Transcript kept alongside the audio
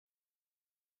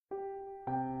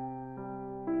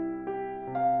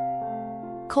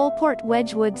Coalport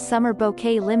Wedgwood Summer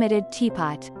Bouquet Limited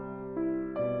Teapot.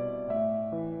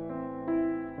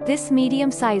 This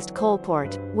medium-sized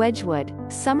Coalport, Wedgwood,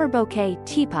 Summer Bouquet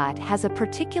teapot has a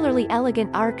particularly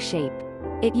elegant arc shape.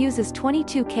 It uses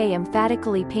 22K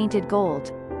emphatically painted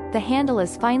gold. The handle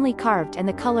is finely carved and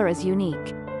the color is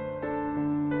unique.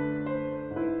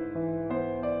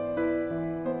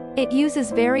 It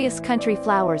uses various country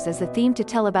flowers as the theme to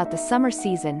tell about the summer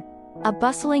season, a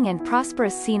bustling and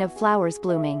prosperous scene of flowers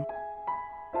blooming.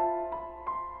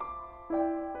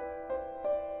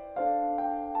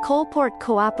 Coalport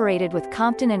cooperated with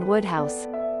Compton Woodhouse,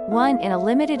 one in a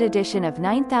limited edition of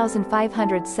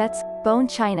 9,500 sets, bone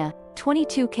china,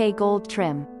 22K gold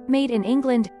trim, made in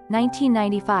England,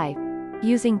 1995,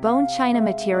 using bone china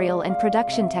material and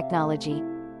production technology.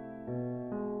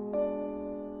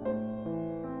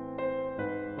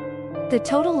 The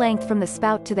total length from the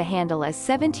spout to the handle is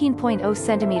 17.0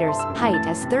 centimeters, height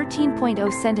is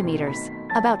 13.0 centimeters,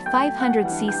 about 500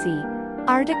 cc.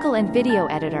 Article and video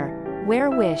editor,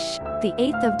 Warewish, the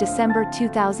 8th of December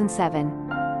 2007.